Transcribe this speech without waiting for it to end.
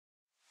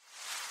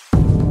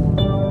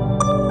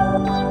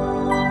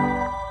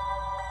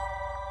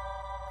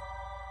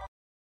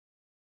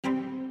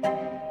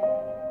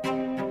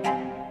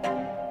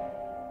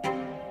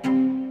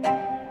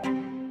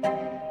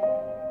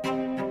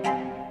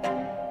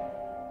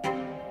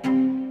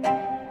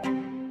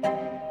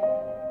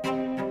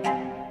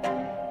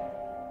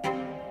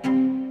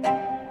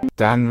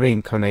Dan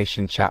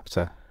Reincarnation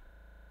Chapter.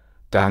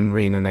 Dan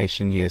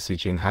Reincarnation years.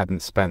 Eugene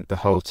hadn't spent the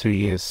whole 2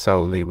 years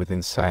solely within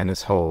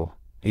Cyanus Hall.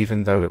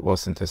 Even though it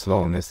wasn't as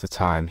long as the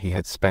time he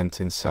had spent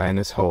in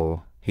Cyanus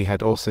Hall, he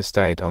had also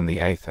stayed on the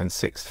 8th and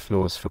 6th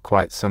floors for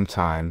quite some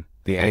time.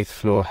 The 8th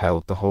floor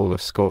held the Hall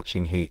of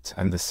Scorching Heat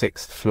and the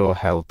 6th floor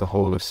held the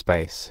Hall of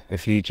Space.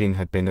 If Eugene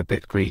had been a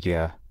bit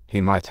greedier, he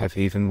might have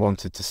even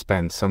wanted to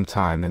spend some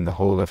time in the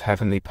Hall of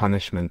Heavenly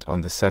Punishment on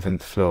the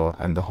 7th floor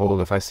and the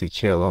Hall of Icy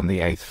Chill on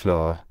the 8th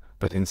floor.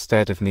 But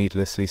instead of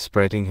needlessly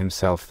spreading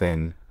himself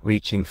thin,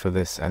 reaching for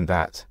this and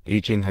that,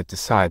 Eugene had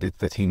decided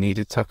that he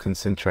needed to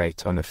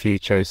concentrate on a few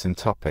chosen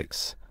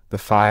topics. The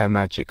fire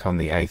magic on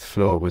the 8th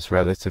floor was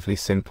relatively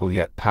simple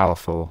yet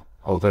powerful,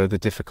 although the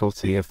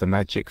difficulty of the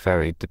magic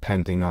varied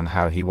depending on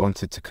how he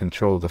wanted to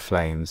control the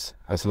flames.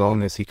 As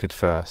long as he could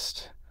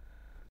first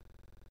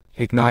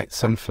ignite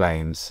some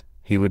flames,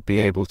 he would be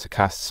able to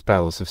cast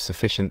spells of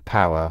sufficient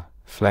power.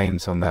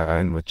 Flames on their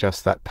own were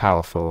just that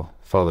powerful,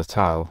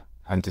 volatile,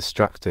 and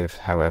destructive.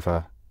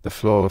 However, the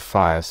flaw of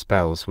fire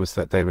spells was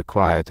that they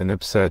required an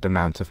absurd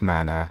amount of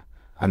mana,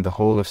 and the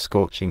Hall of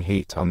Scorching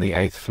Heat on the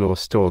 8th floor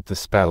stored the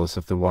spells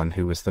of the one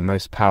who was the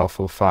most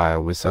powerful fire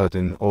wizard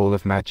in all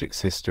of magic's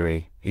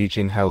history.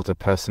 Eugene held a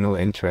personal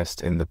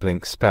interest in the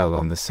blink spell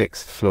on the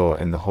 6th floor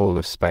in the Hall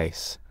of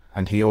Space,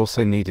 and he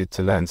also needed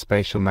to learn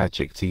spatial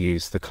magic to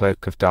use the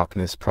Cloak of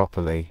Darkness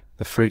properly.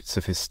 The fruits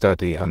of his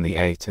study on the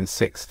 8th and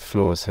 6th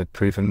floors had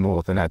proven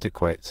more than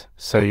adequate.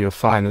 "So you're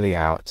finally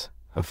out,"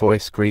 a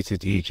voice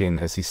greeted Eugene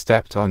as he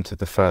stepped onto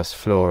the first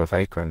floor of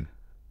Akron.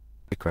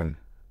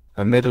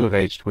 A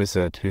middle-aged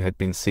wizard who had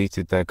been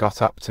seated there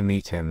got up to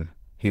meet him.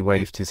 He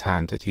waved his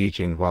hand at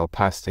Eugene while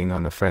passing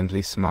on a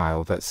friendly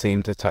smile that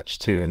seemed a touch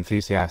too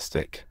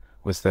enthusiastic.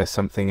 "Was there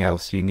something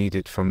else you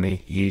needed from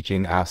me?"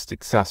 Eugene asked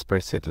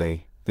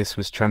exasperatedly. This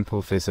was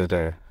Tremple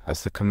Visitor.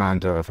 As the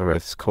commander of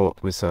Earth's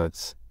court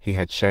wizards, he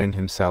had shown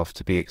himself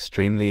to be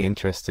extremely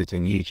interested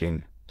in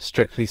Eugene.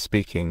 Strictly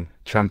speaking,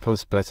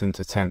 Tremple's blatant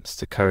attempts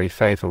to curry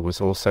favor was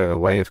also a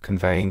way of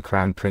conveying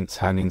Crown Prince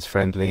Hanin's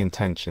friendly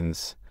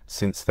intentions.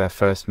 Since their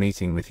first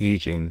meeting with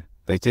Eugene,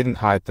 they didn't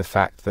hide the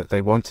fact that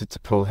they wanted to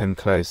pull him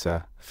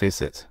closer.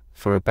 "Visit,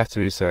 for a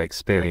better user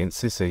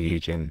experience,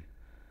 Eugene.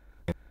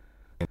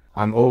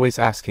 I'm always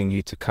asking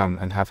you to come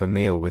and have a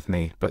meal with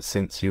me, but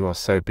since you are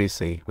so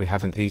busy, we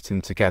haven't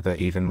eaten together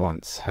even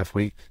once, have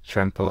we?"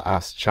 Tremple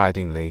asked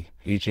chidingly.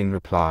 Eugene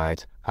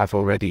replied, "I've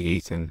already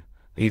eaten,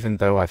 even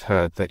though I've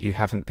heard that you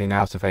haven't been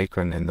out of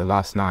Akron in the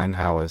last 9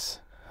 hours.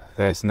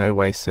 "There's no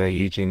way Sir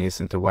Eugene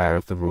isn't aware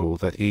of the rule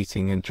that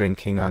eating and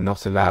drinking are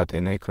not allowed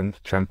in Akron,"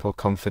 Tremple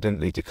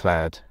confidently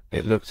declared.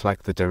 It looked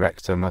like the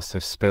director must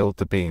have spilled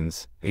the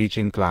beans.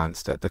 Eugene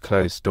glanced at the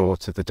closed door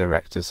to the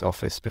director's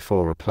office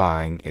before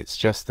replying, "It's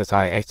just that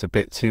I ate a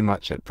bit too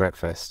much at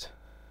breakfast.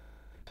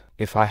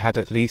 If I had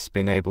at least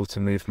been able to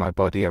move my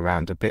body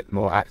around a bit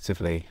more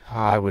actively,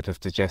 I would have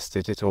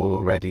digested it all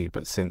already,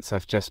 but since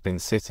I've just been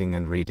sitting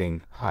and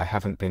reading, I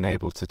haven't been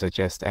able to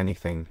digest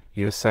anything."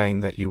 "You're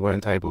saying that you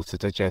weren't able to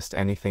digest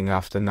anything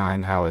after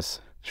 9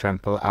 hours?"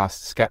 Tremple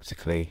asked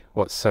skeptically.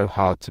 "What's so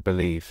hard to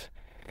believe?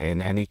 In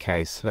any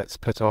case, let's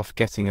put off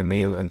getting a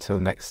meal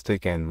until next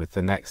again with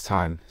the next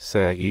time."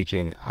 "Sir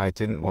Eugene, I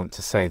didn't want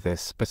to say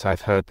this, but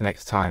I've heard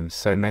next time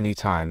so many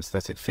times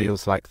that it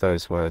feels like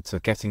those words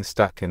are getting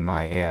stuck in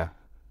my ear.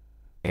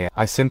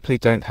 I simply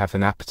don't have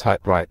an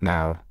appetite right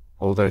now."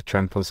 Although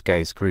Tremple's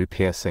gaze grew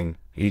piercing,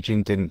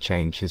 Eugene didn't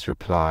change his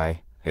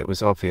reply. It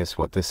was obvious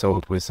what this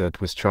old wizard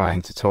was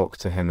trying to talk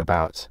to him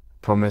about,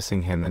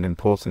 promising him an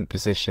important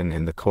position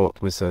in the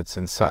court wizards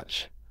and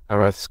such.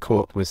 Earth's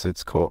court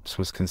wizard's corps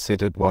was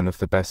considered one of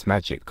the best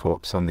magic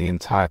corps on the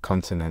entire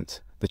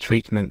continent. The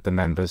treatment the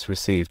members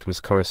received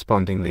was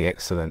correspondingly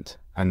excellent,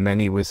 and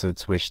many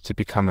wizards wished to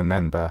become a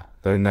member,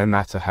 though no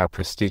matter how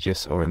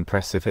prestigious or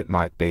impressive it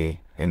might be,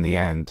 in the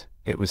end,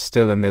 it was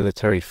still a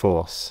military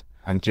force,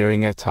 and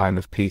during a time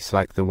of peace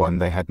like the one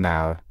they had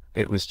now,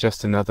 it was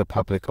just another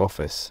public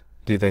office.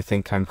 "Do they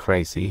think I'm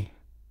crazy?"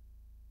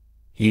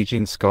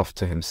 Eugene scoffed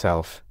to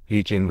himself.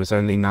 Eugene was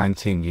only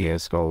 19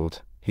 years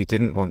old. He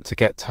didn't want to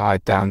get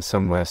tied down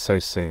somewhere so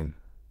soon.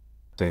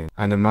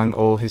 And among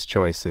all his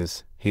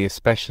choices, he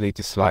especially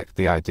disliked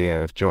the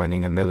idea of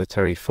joining a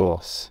military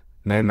force.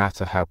 No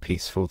matter how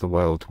peaceful the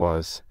world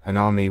was, an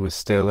army was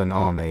still an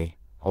army.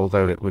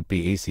 Although it would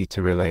be easy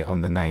to rely on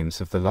the names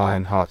of the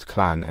Lionhart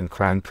clan and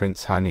Crown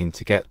Prince Hanin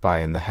to get by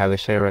in the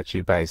hellish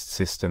hierarchy-based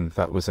system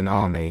that was an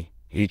army,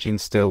 Eugene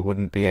still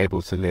wouldn't be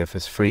able to live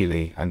as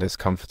freely and as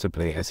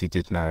comfortably as he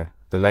did now.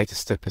 The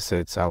latest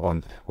episodes are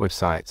on the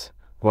website.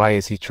 Why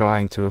is he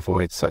trying to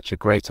avoid such a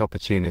great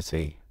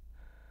opportunity?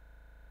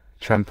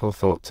 Tremple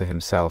thought to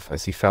himself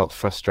as he felt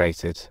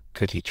frustrated.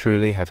 Could he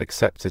truly have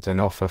accepted an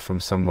offer from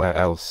somewhere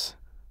else?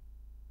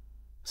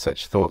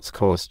 Such thoughts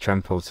caused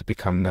Tremple to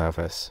become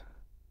nervous.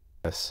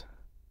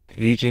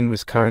 Eugene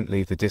was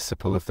currently the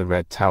disciple of the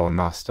Red Tower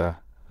Master,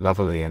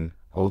 Lovelian.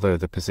 Although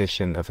the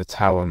position of a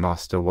Tower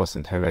Master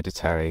wasn't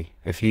hereditary,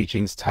 if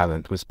Eugene's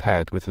talent was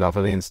paired with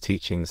Lovelian's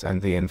teachings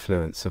and the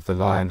influence of the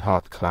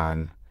Lionhart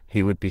clan,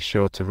 he would be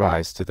sure to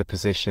rise to the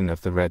position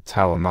of the Red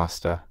Tower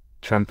Master.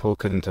 Tremple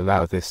couldn't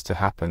allow this to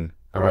happen,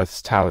 or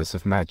Earth's towers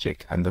of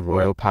magic and the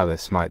royal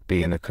palace might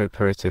be in a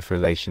cooperative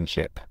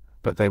relationship,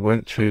 but they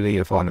weren't truly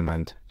of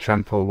ornament.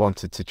 Tremple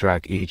wanted to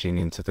drag Eugene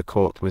into the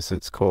court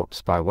wizard's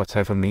corpse by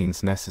whatever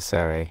means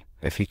necessary.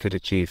 If he could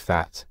achieve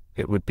that,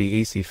 it would be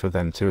easy for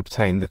them to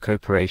obtain the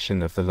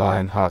cooperation of the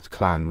Lionheart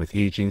clan. With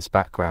Eugene's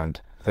background,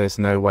 there's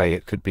no way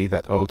it could be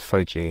that old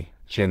fogey,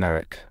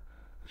 generic.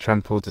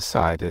 Tremple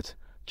decided,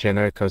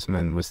 generic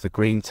Osman was the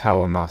Green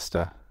Tower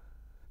Master.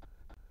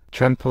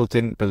 Tremple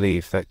didn't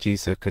believe that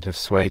Jesus could have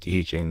swayed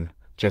Eugene.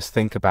 Just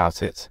think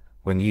about it.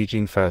 When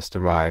Eugene first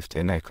arrived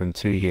in Akron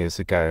 2 years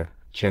ago,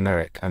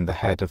 Generic and the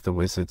head of the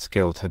Wizards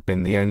Guild had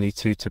been the only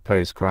two to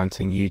pose,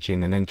 granting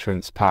Eugene an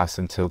entrance pass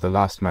until the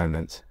last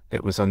moment.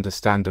 It was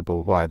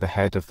understandable why the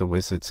head of the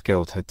Wizards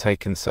Guild had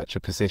taken such a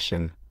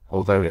position,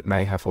 although it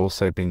may have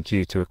also been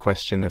due to a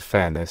question of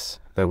fairness.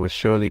 There were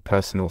surely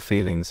personal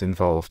feelings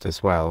involved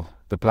as well.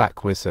 The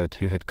Black Wizard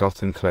who had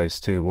gotten close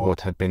to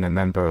Ward had been a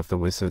member of the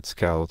Wizards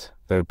Guild,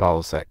 though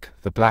Balzac,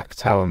 the Black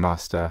Tower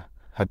Master,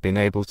 had been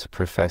able to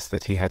profess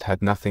that he had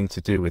had nothing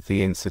to do with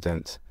the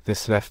incident.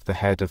 This left the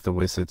head of the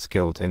Wizards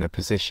Guild in a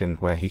position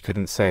where he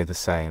couldn't say the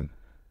same.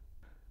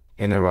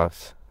 In a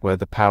Earth, where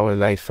the power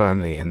lay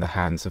firmly in the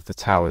hands of the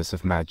Towers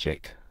of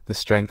Magic, the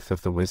strength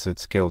of the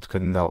Wizards Guild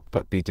could not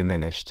but be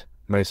diminished.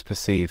 Most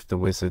perceived the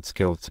Wizards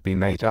Guild to be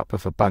made up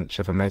of a bunch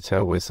of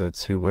amateur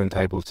wizards who weren't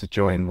able to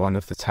join one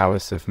of the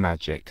Towers of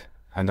Magic,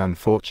 and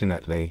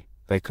unfortunately,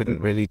 they couldn't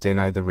really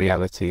deny the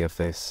reality of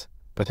this.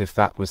 But if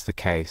that was the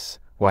case,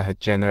 why had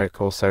Generic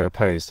also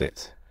opposed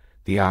it?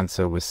 The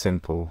answer was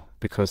simple,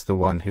 because the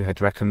one who had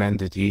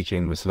recommended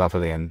Eugene was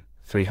Lovelian.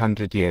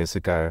 300 years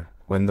ago,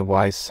 when the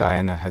wise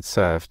Sienna had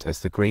served as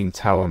the Green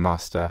Tower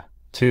Master,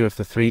 2 of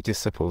the 3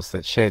 disciples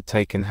that she had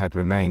taken had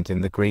remained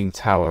in the Green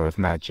Tower of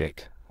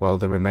Magic, while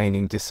the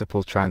remaining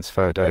disciple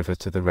transferred over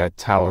to the Red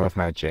Tower of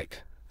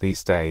Magic.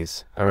 These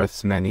days,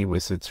 Earth's many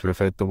wizards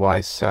revered the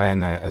wise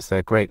Sienna as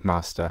their great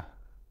master.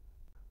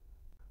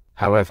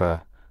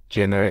 However,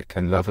 Generic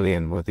and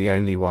Lovelian were the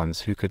only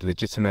ones who could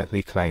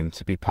legitimately claim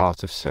to be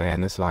part of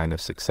Sienna's line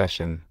of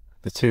succession.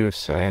 The 2 of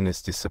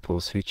Sienna's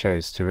disciples who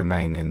chose to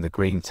remain in the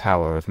Green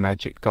Tower of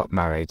Magic got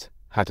married,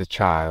 had a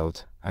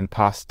child, and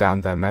passed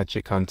down their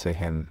magic onto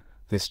him.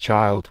 This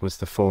child was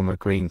the former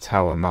Green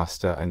Tower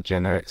Master and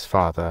Generic's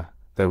father.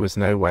 There was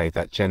no way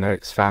that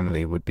Generic's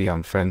family would be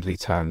on friendly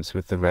terms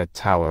with the Red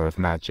Tower of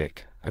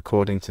Magic.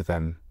 According to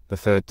them, the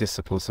 3rd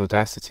disciple's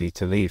audacity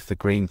to leave the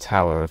Green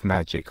Tower of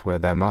Magic where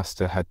their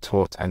master had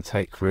taught and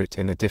take root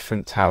in a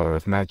different Tower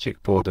of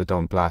Magic bordered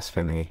on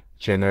blasphemy.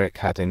 Generic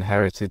had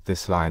inherited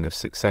this line of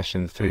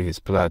succession through his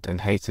blood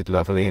and hated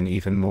Lovelian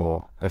even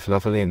more. If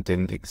Lovelian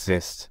didn't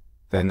exist,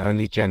 then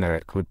only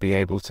Generic would be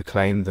able to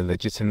claim the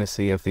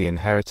legitimacy of the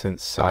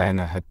inheritance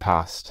Sienna had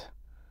passed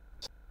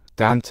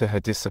down to her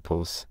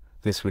disciples.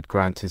 This would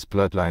grant his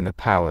bloodline a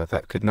power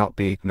that could not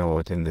be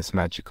ignored in this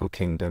magical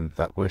kingdom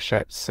that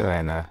worshipped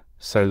Sienna,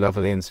 so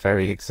Lovelian's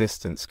very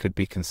existence could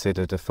be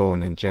considered a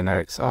thorn in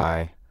Generic's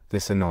eye.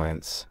 This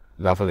annoyance,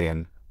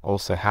 Lovelian,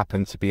 also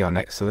happened to be on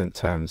excellent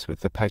terms with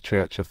the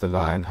patriarch of the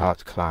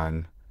Lionheart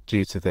clan.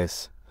 Due to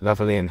this,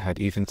 Lovelian had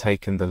even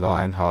taken the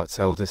Lionheart's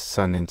eldest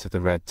son into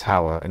the Red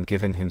Tower and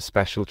given him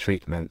special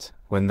treatment.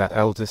 When that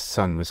eldest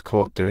son was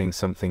caught doing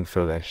something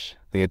foolish,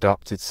 the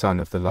adopted son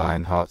of the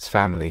Lionheart's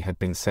family had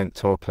been sent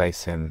to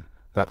replace him.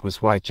 That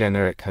was why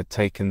Generic had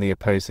taken the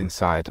opposing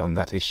side on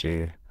that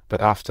issue.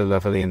 But after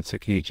Lovelian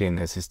took Eugene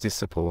as his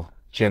disciple,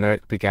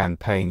 Generic began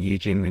paying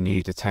Eugene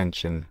renewed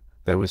attention.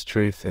 There was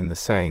truth in the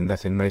saying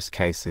that in most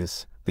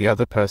cases, the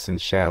other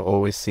person's share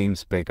always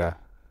seems bigger.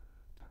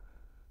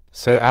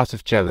 So out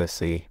of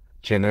jealousy,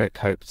 Generic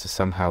hoped to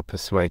somehow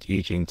persuade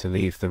Eugene to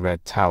leave the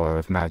Red Tower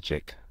of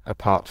Magic.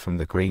 Apart from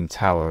the Green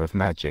Tower of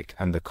Magic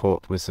and the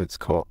Court Wizard's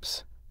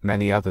Corpse,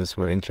 many others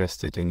were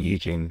interested in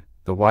Eugene.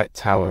 The White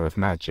Tower of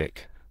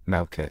Magic,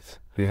 Melkith,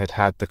 who had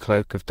had the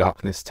Cloak of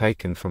Darkness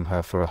taken from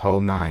her for a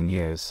whole 9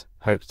 years,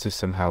 hoped to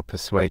somehow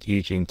persuade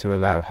Eugene to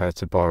allow her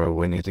to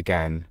borrow it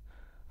again.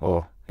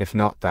 Or, if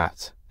not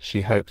that,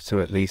 she hoped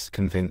to at least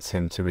convince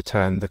him to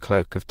return the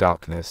Cloak of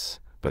Darkness.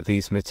 But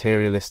these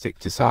materialistic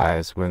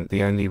desires weren't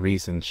the only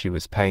reason she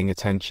was paying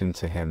attention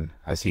to him,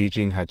 as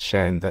Eugene had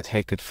shown that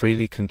he could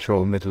freely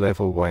control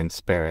mid-level wind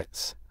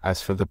spirits.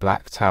 As for the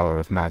Black Tower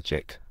of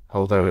Magic,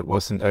 although it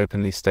wasn't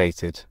openly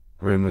stated,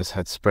 rumors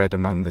had spread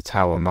among the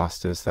Tower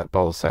Masters that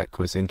Balzac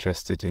was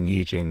interested in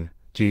Eugene.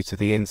 Due to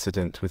the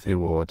incident with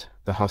Uward,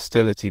 the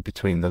hostility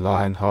between the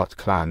Lionheart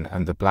clan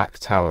and the Black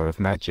Tower of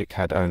Magic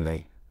had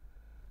only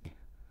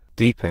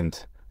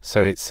deepened.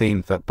 So it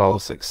seemed that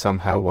Balzac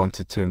somehow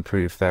wanted to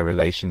improve their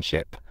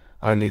relationship.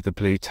 Only the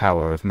Blue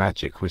Tower of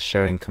Magic was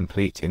showing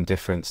complete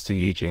indifference to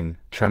Eugene.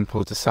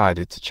 Tremple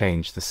decided to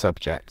change the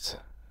subject.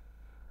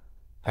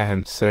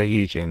 Sir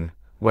Eugene,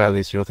 well,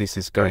 is your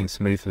thesis going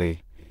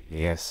smoothly?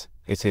 Yes,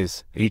 it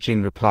is,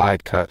 Eugene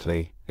replied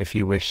curtly. If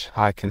you wish,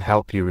 I can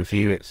help you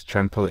review it,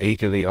 Tremple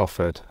eagerly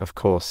offered. Of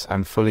course,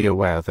 I'm fully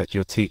aware that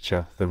your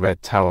teacher, the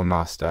Red Tower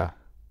Master,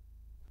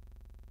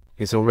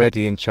 is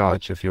already in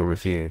charge of your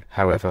review.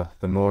 However,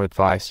 the more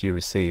advice you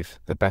receive,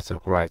 the better.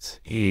 Right,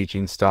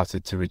 Eugene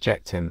started to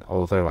reject him.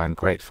 Although I'm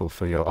grateful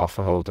for your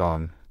offer, hold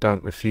on.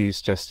 Don't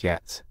refuse just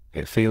yet.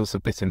 It feels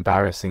a bit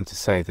embarrassing to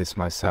say this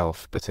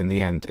myself, but in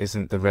the end,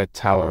 isn't the Red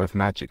Tower of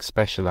Magic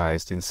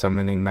specialized in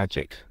summoning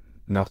magic?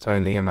 Not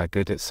only am I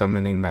good at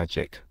summoning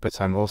magic, but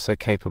I'm also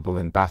capable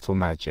in battle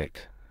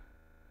magic.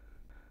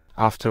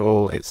 After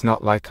all, it's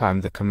not like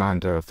I'm the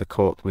commander of the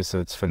court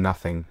wizards for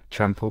nothing.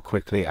 Trample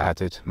quickly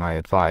added, my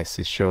advice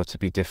is sure to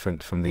be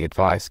different from the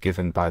advice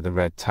given by the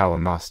Red Tower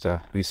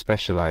Master, who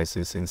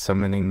specializes in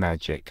summoning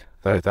magic.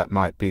 Though that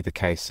might be the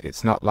case,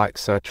 it's not like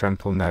Sir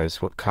Trample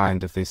knows what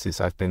kind of this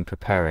is I've been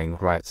preparing,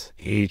 right?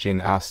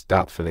 Eugene asked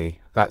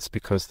doubtfully. That's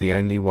because the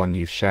only one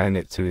you've shown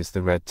it to is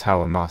the Red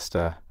Tower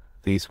Master.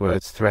 These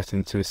words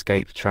threatened to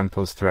escape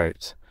Trample's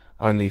throat,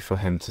 only for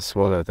him to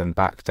swallow them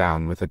back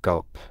down with a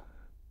gulp.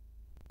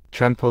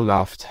 Trample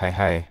laughed.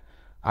 Hey,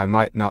 I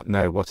might not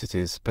know what it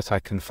is, but I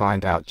can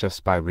find out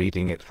just by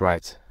reading it,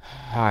 right?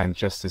 I'm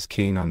just as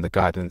keen on the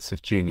guidance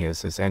of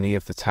juniors as any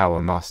of the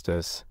Tower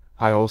Masters.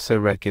 I also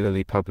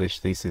regularly publish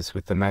theses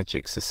with the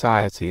Magic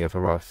Society of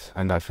Aroth,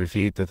 and I've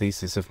reviewed the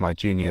theses of my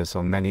juniors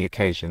on many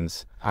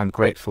occasions. I'm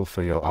grateful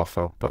for your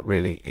offer, but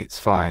really, it's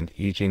fine.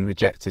 Eugene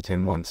rejected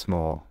him once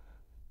more.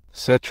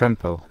 Sir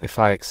Trample, if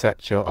I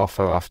accept your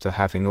offer after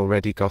having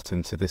already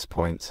gotten to this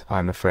point,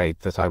 I'm afraid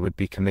that I would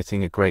be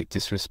committing a great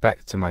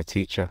disrespect to my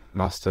teacher,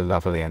 Master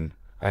Lovelian.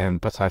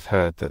 But I've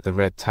heard that the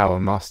Red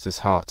Tower Master's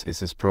heart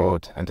is as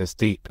broad and as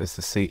deep as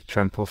the sea.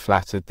 Trample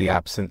flattered the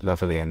absent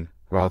Lovelian.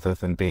 Rather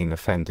than being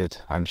offended,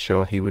 I'm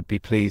sure he would be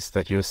pleased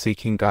that you're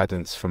seeking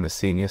guidance from a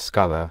senior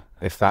scholar.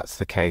 If that's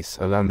the case,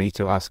 allow me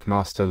to ask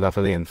Master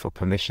Lovelian for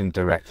permission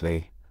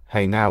directly.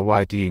 Hey, now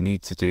why do you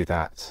need to do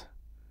that?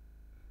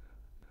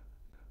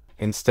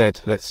 Instead,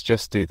 let's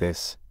just do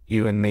this.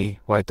 You and me,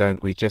 why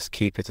don't we just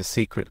keep it a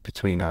secret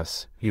between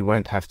us? You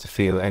won't have to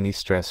feel any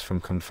stress from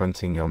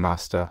confronting your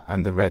master,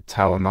 and the Red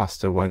Tower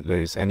Master won't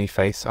lose any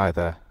face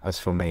either. As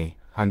for me,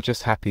 I'm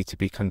just happy to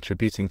be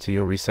contributing to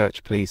your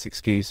research. Please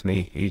excuse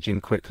me.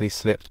 Eugene quickly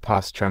slipped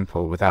past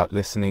Trample without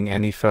listening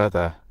any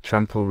further.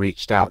 Trample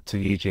reached out to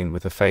Eugene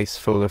with a face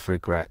full of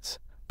regret,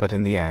 but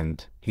in the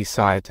end, he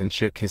sighed and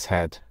shook his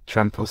head.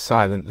 Trample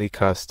silently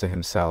cursed to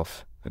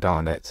himself.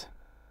 Darn it.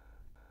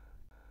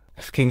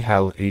 King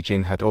hell,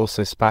 Eugene had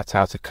also spat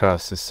out a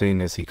curse as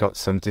soon as he got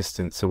some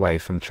distance away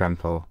from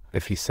Trample.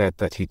 If he said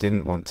that he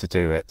didn't want to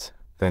do it,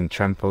 then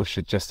Trample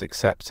should just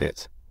accept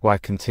it. Why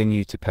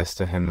continue to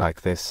pester him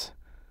like this?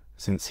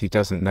 Since he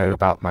doesn't know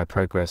about my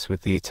progress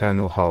with the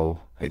Eternal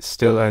Whole, it's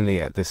still only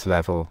at this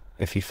level.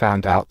 If he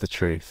found out the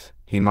truth,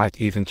 he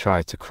might even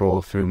try to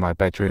crawl through my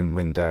bedroom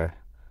window.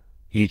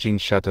 Eugene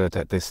shuddered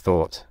at this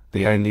thought.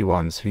 The only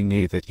ones who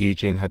knew that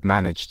Eugene had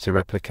managed to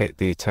replicate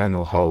the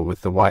Eternal Whole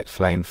with the White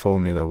Flame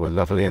formula were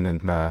Lovelian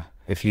and Mer.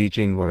 If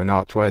Eugene were an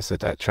art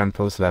wizard at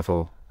Trample's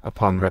level,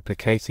 upon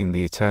replicating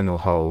the Eternal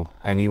Whole,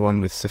 anyone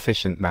with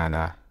sufficient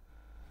mana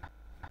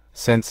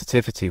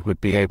sensitivity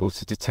would be able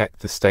to detect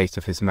the state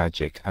of his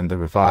magic and the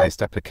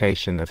revised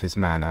application of his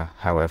mana.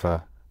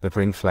 However, the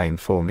Ring Flame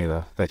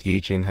formula that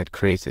Eugene had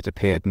created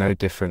appeared no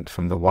different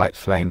from the White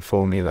Flame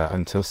formula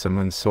until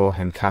someone saw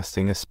him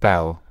casting a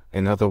spell.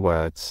 In other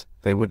words,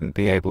 they wouldn't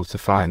be able to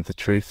find the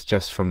truth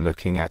just from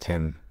looking at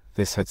him.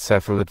 This had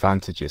several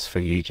advantages for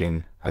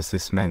Eugene, as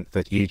this meant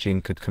that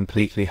Eugene could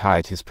completely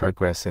hide his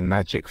progress in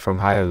magic from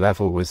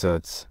higher-level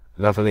wizards.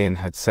 Lovelian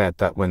had said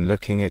that when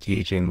looking at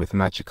Eugene with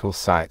magical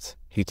sight,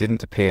 he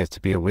didn't appear to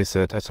be a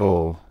wizard at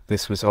all.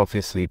 This was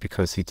obviously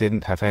because he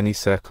didn't have any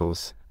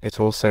circles. It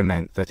also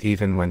meant that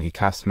even when he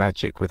cast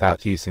magic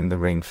without using the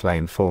Ring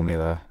Flame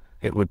formula,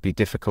 it would be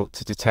difficult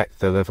to detect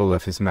the level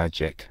of his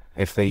magic.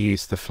 If they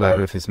used the flow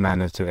of his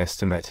mana to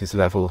estimate his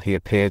level, he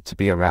appeared to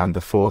be around the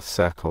 4th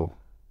circle.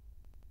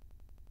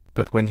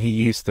 But when he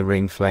used the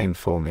Ring Flame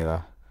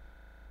formula,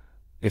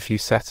 if you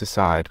set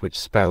aside which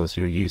spells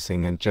you're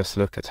using and just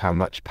look at how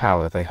much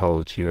power they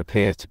hold, you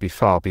appear to be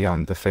far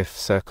beyond the 5th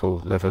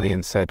circle.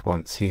 Lovelian said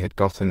once he had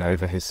gotten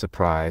over his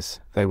surprise.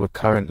 They were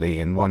currently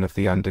in one of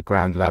the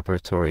underground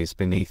laboratories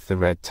beneath the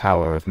Red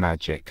Tower of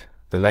Magic.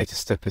 The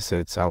latest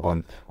episodes are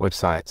on the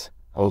website.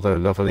 Although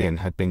Lovelian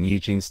had been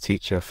Eugene's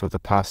teacher for the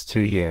past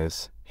 2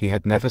 years, he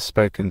had never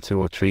spoken to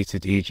or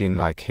treated Eugene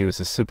like he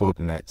was a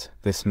subordinate.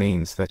 This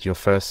means that your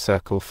 1st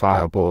circle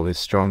fireball is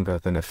stronger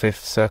than a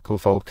 5th circle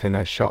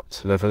volcano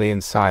shot.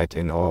 Lovelian sighed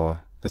in awe.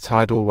 The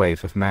tidal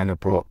wave of mana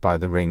brought by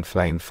the Ring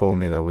Flame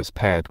formula was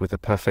paired with a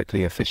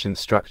perfectly efficient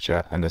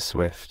structure and a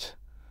swift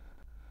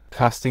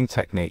casting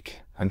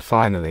technique. And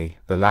finally,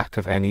 the lack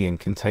of any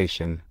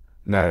incantation.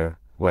 No,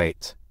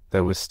 wait,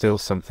 there was still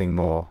something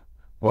more.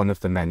 One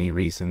of the many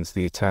reasons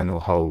the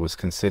Eternal Whole was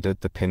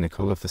considered the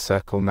pinnacle of the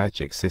circle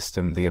magic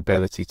system, the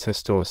ability to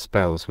store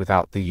spells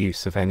without the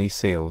use of any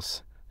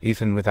seals.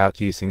 Even without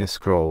using a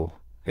scroll,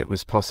 it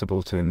was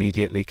possible to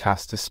immediately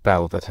cast a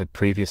spell that had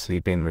previously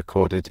been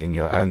recorded in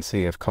your own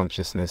sea of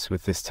consciousness.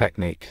 With this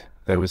technique,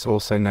 there was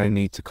also no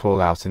need to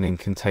call out an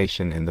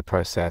incantation in the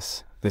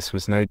process. This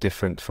was no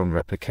different from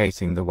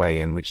replicating the way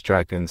in which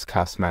dragons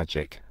cast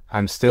magic.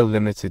 I'm still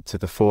limited to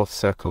the fourth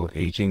circle,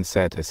 Eugene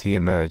said as he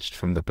emerged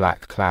from the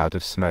black cloud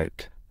of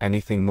smoke.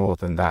 Anything more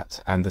than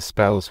that, and the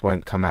spells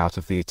won't come out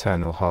of the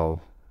eternal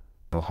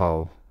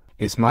hole.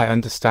 Is my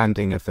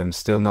understanding of them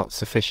still not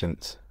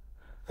sufficient?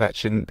 That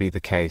shouldn't be the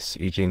case,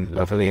 Eugene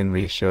Lionhart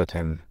reassured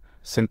him.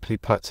 Simply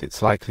put,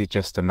 it's likely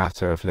just a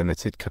matter of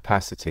limited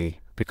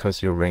capacity,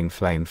 because your ring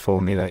flame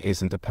formula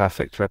isn't a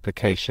perfect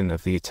replication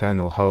of the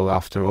eternal whole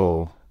after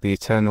all. The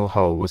eternal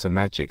whole was a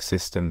magic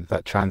system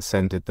that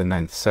transcended the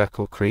 9th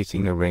circle,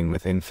 creating a ring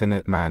with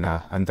infinite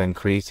mana and then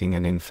creating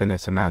an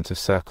infinite amount of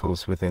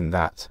circles within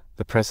that.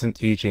 The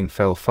present Eugene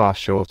fell far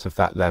short of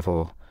that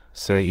level.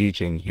 Sir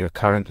Eugene, you're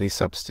currently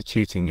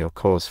substituting your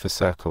cores for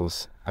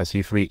circles, as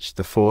you've reached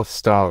the 4th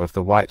star of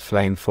the white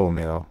flame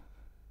formula.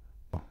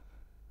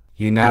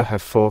 You now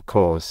have 4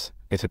 cores.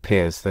 It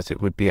appears that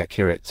it would be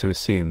accurate to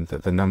assume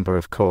that the number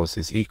of cores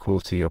is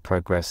equal to your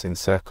progress in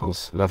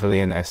circles,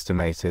 Lionhart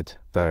estimated,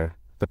 though.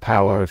 The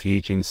power of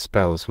Eugene's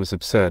spells was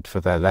absurd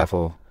for their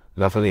level.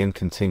 Lionhart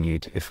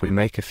continued, if we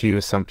make a few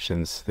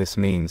assumptions, this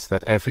means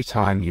that every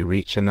time you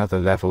reach another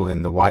level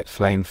in the white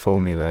flame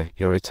formula,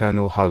 your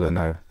eternal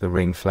hollow, the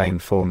ring flame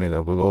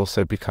formula, will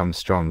also become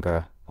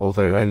stronger.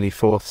 Although only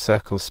 4th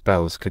circle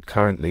spells could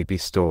currently be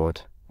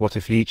stored, what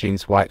if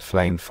Eugene's white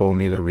flame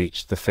formula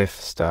reached the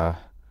 5th star?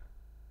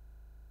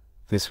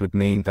 This would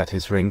mean that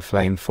his ring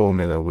flame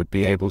formula would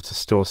be able to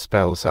store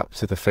spells up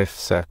to the 5th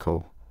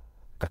circle.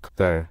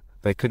 Though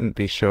they couldn't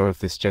be sure of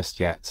this just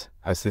yet,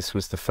 as this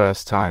was the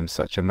first time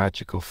such a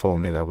magical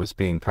formula was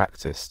being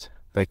practiced.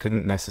 They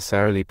couldn't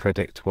necessarily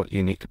predict what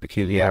unique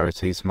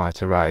peculiarities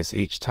might arise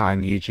each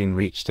time Eugene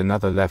reached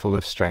another level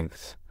of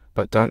strength.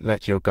 But don't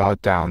let your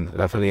guard down,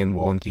 Lionhart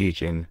warned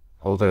Eugene.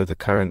 Although the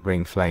current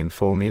ring flame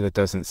formula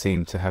doesn't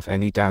seem to have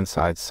any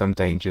downsides, some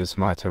dangers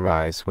might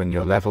arise when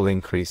your level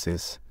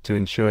increases. To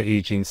ensure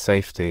Eugene's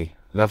safety,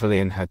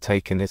 Lionhart had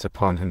taken it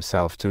upon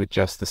himself to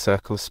adjust the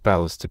circle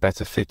spells to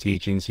better fit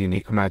Eugene's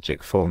unique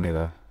magic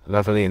formula.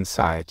 Lionhart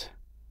sighed.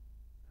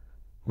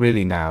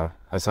 Really now,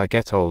 as I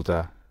get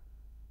older,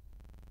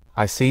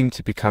 I seem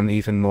to become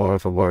even more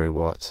of a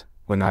worrywart,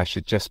 when I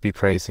should just be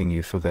praising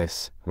you for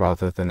this,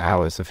 rather than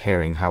hours of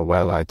hearing how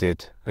well I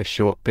did. A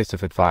short bit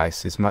of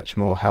advice is much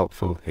more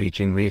helpful,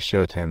 Eugene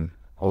reassured him.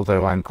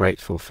 Although I'm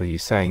grateful for you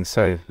saying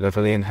so.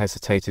 Lionhart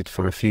hesitated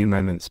for a few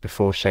moments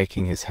before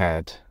shaking his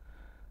head.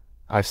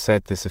 I've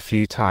said this a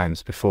few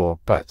times before,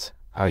 but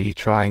are you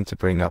trying to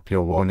bring up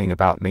your warning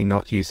about me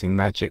not using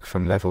magic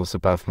from levels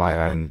above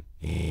my own?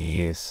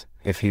 Yes.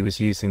 If he was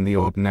using the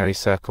ordinary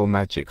circle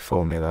magic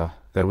formula,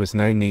 there was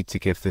no need to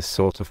give this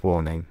sort of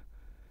warning.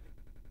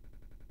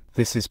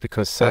 This is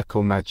because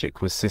circle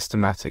magic was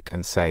systematic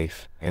and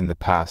safe. In the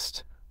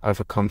past,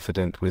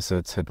 overconfident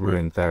wizards had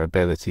ruined their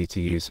ability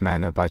to use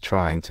mana by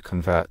trying to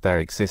convert their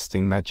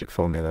existing magic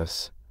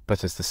formulas.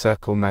 But as the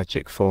circle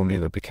magic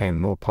formula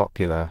became more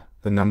popular,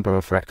 the number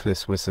of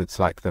reckless wizards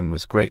like them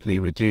was greatly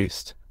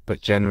reduced.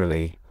 But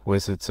generally,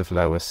 wizards of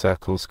lower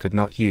circles could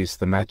not use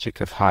the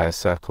magic of higher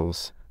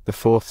circles. The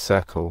 4th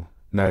circle,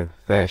 no,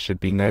 there should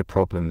be no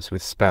problems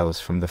with spells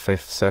from the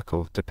 5th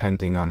circle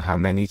depending on how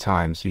many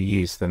times you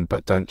use them,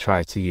 but don't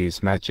try to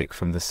use magic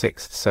from the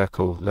 6th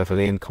circle,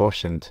 Lionhart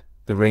cautioned.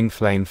 The ring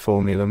flame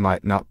formula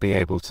might not be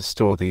able to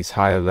store these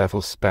higher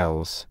level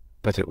spells,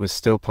 but it was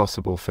still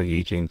possible for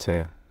Eugene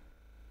to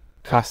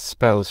cast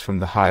spells from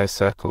the higher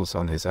circles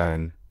on his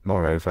own.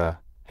 Moreover,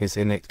 his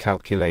innate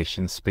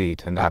calculation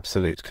speed and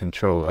absolute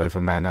control over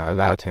mana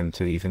allowed him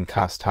to even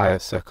cast higher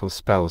circle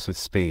spells with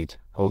speed.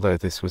 Although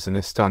this was an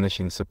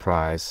astonishing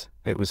surprise,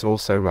 it was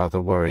also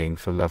rather worrying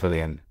for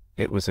Lionhart.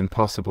 It was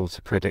impossible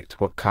to predict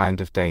what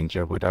kind of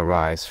danger would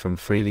arise from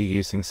freely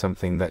using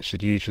something that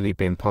should usually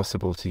be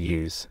impossible to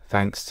use.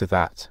 Thanks to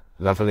that,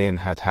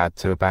 Lionhart had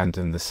to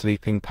abandon the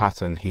sleeping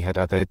pattern he had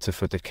adhered to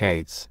for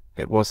decades.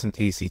 It wasn't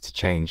easy to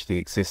change the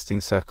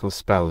existing circle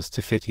spells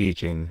to fit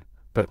Eugene,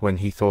 but when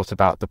he thought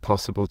about the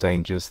possible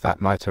dangers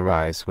that might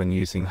arise when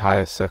using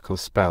higher circle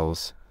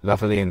spells,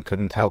 Lionhart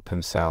couldn't help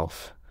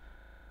himself.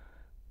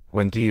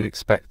 When do you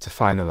expect to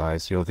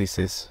finalize your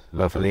thesis?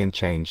 Lionhart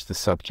changed the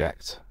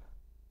subject.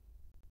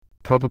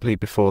 Probably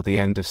before the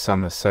end of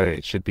summer, so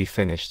it should be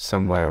finished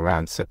somewhere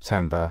around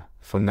September.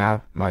 For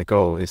now, my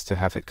goal is to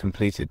have it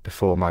completed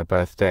before my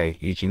birthday,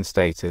 Eugene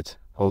stated.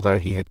 Although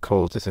he had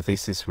called it a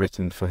thesis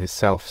written for his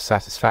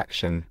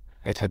self-satisfaction,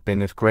 it had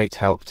been of great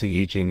help to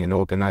Eugene in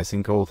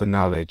organizing all the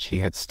knowledge he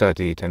had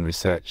studied and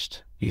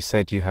researched. You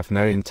said you have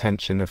no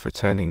intention of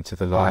returning to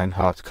the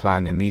Lionhart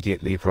clan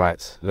immediately,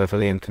 right?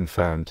 Lionhart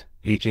confirmed.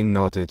 Eugene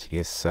nodded.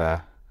 Yes,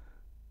 sir.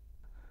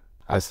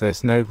 As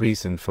there's no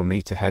reason for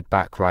me to head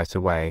back right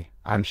away,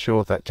 I'm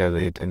sure that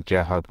Jalid and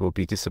Gerhard will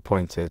be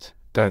disappointed.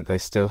 Don't they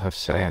still have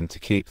Cheyenne to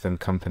keep them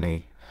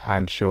company?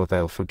 I'm sure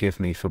they'll forgive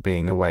me for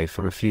being away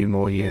for a few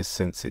more years,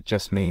 since it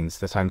just means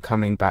that I'm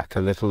coming back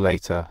a little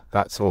later,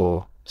 that's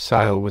all.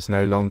 Shail was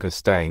no longer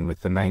staying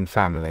with the main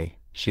family.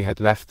 She had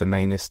left the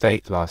main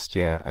estate last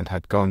year and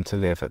had gone to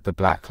live at the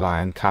Black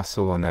Lion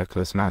Castle on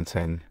Oakless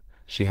Mountain.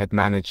 She had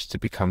managed to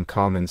become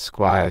Carmen's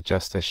squire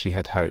just as she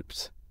had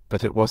hoped.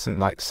 But it wasn't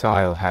like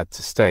Sile had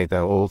to stay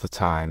there all the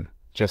time.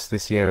 Just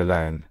this year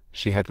alone,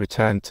 she had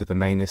returned to the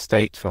main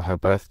estate for her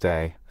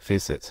birthday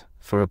visit,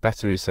 for a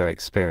better user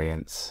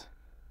experience.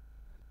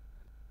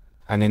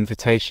 An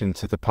invitation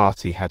to the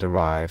party had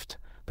arrived,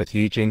 but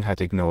Eugene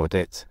had ignored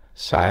it.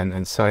 Cheyenne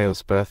and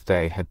Sile's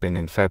birthday had been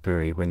in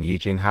February when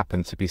Eugene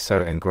happened to be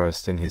so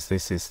engrossed in his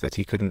thesis that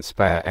he couldn't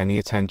spare any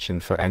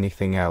attention for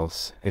anything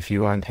else. If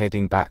you aren't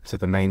heading back to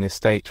the main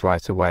estate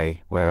right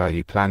away, where are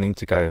you planning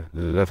to go?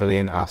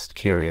 Levalian asked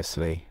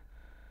curiously.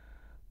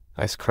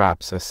 Ice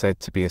crabs are said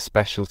to be a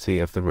specialty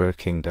of the Ruhr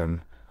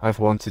Kingdom. I've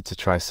wanted to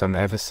try some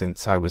ever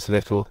since I was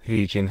little,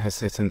 Eugene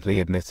hesitantly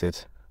admitted.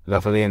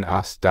 Levalian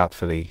asked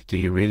doubtfully, do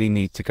you really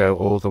need to go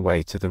all the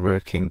way to the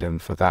Ruhr Kingdom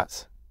for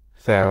that?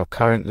 There are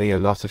currently a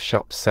lot of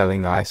shops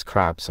selling ice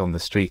crabs on the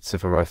streets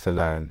of Aroth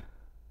alone.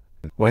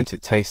 Won't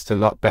it taste a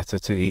lot better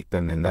to eat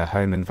them in their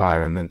home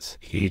environment?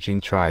 Eugene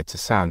tried to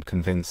sound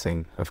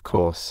convincing. Of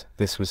course,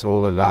 this was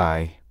all a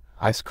lie.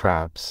 Ice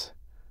crabs.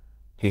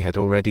 He had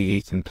already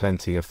eaten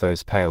plenty of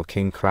those pale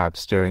king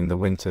crabs during the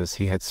winters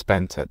he had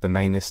spent at the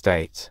main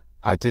estate.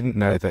 I didn't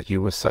know that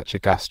you were such a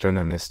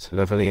gastronomist,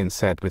 Levalian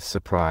said with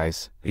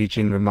surprise.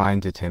 Eugene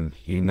reminded him,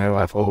 you know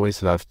I've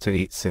always loved to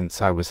eat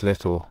since I was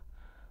little.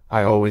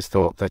 I always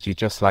thought that you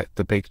just liked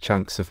the big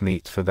chunks of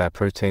meat for their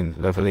protein.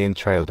 Levalian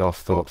trailed off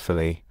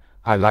thoughtfully.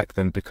 I like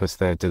them because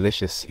they're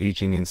delicious,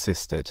 Eugene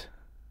insisted.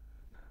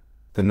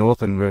 The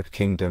Northern Ruhr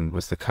Kingdom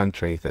was the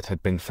country that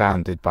had been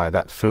founded by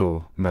that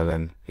fool,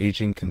 Milan.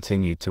 Eugene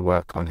continued to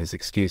work on his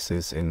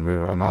excuses. In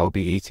Ruhr I'll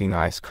be eating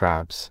ice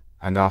crabs,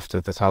 and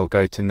after that I'll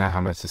go to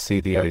Nahama to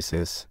see the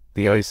Ozes.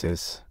 The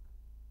Ozes?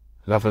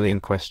 Levalian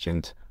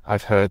questioned.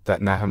 I've heard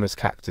that Nahama's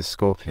cactus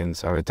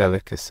scorpions are a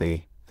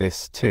delicacy.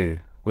 This, too,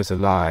 was a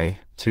lie.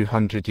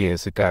 200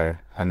 years ago,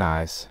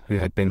 Anais, who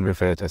had been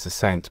revered as a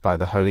saint by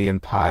the Holy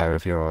Empire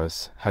of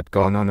Euros, had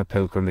gone on a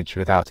pilgrimage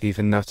without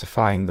even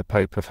notifying the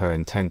Pope of her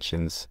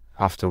intentions.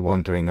 After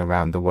wandering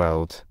around the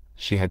world,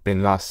 she had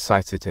been last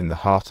sighted in the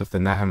heart of the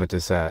Nahama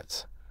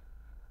Desert.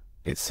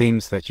 It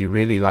seems that you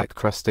really like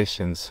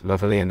crustaceans,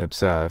 Levalian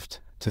observed.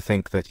 To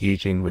think that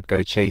Eugene would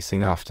go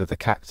chasing after the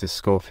cactus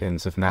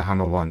scorpions of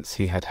Nahama once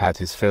he had had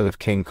his fill of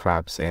king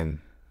crabs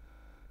in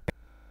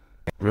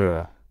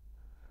Ruhr.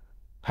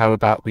 How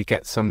about we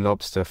get some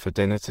lobster for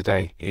dinner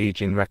today?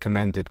 Eugene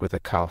recommended with a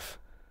cough.